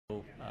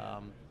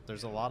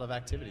There's a lot of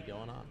activity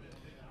going on.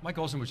 Mike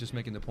Olson was just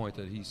making the point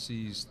that he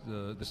sees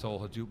this whole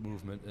Hadoop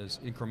movement as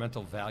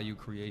incremental value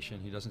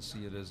creation. He doesn't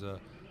see it as a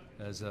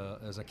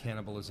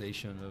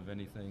cannibalization of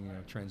anything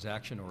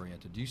transaction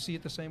oriented. Do you see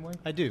it the same way?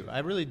 I do. I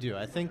really do.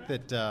 I think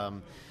that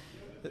the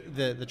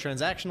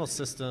transactional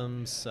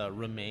systems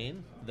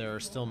remain. There are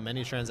still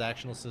many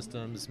transactional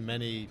systems,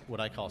 many what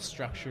I call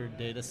structured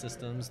data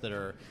systems that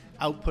are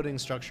outputting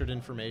structured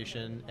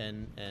information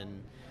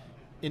and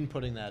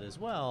inputting that as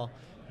well.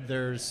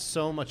 There's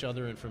so much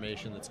other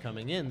information that's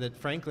coming in that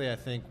frankly I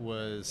think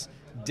was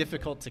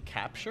difficult to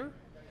capture,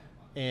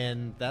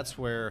 and that's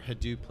where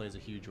Hadoop plays a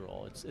huge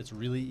role. It's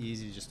really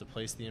easy just to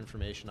place the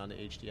information onto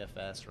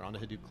HDFS or onto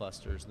Hadoop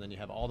clusters, and then you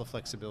have all the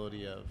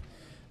flexibility of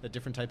the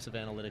different types of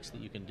analytics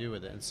that you can do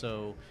with it. And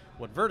so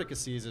what Vertica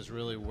sees is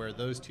really where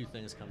those two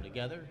things come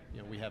together.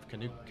 We have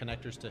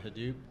connectors to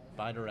Hadoop,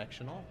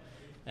 bidirectional,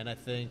 and I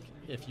think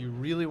if you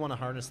really want to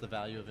harness the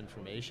value of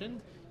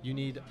information, you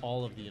need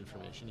all of the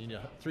information. You need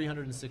a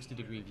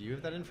 360-degree view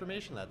of that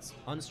information. That's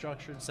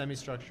unstructured,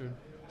 semi-structured,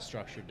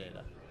 structured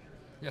data.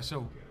 Yeah,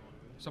 so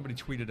somebody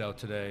tweeted out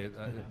today,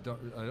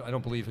 I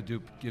don't believe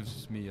Hadoop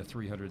gives me a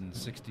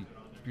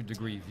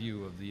 360-degree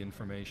view of the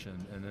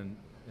information, and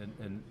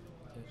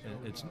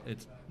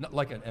it's not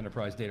like an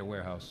enterprise data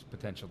warehouse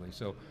potentially.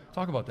 So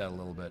talk about that a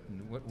little bit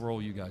and what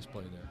role you guys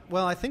play there.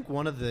 Well, I think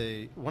one of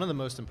the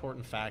most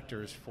important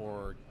factors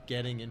for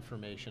getting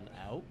information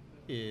out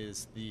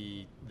is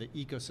the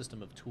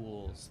ecosystem of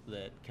tools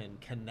that can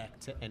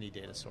connect to any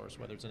data source,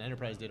 whether it's an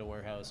enterprise data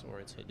warehouse or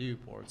it's Hadoop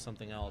or it's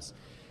something else.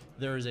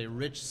 There is a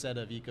rich set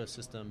of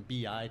ecosystem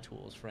BI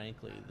tools,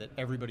 frankly, that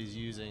everybody's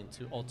using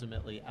to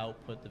ultimately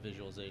output the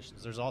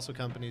visualizations. There's also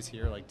companies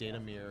here like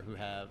DataMirror who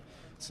have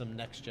some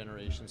next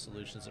generation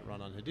solutions that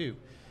run on Hadoop.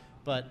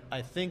 But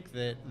I think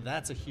that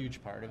that's a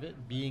huge part of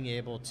it, being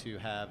able to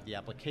have the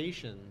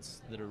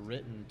applications that are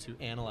written to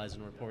analyze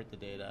and report the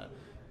data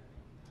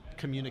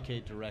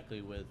communicate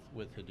directly with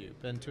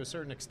Hadoop. And to a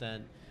certain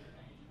extent,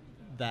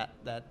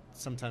 that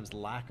sometimes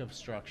lack of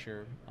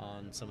structure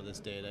on some of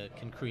this data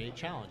can create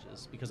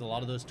challenges because a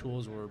lot of those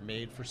tools were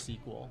made for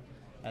SQL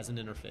as an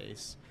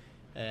interface,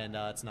 and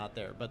it's not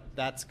there. But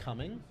that's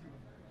coming,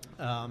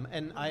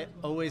 and I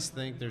always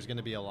think there's going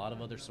to be a lot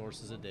of other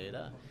sources of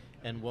data,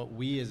 and what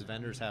we as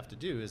vendors have to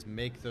do is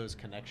make those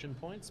connection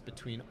points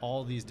between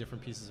all these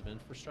different pieces of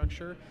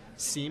infrastructure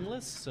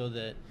seamless so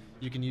that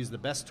you can use the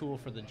best tool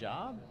for the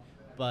job,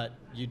 but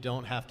you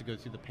don't have to go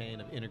through the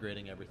pain of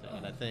integrating everything.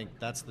 And I think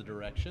that's the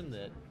direction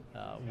that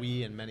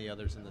we and many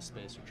others in this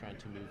space are trying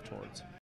to move towards.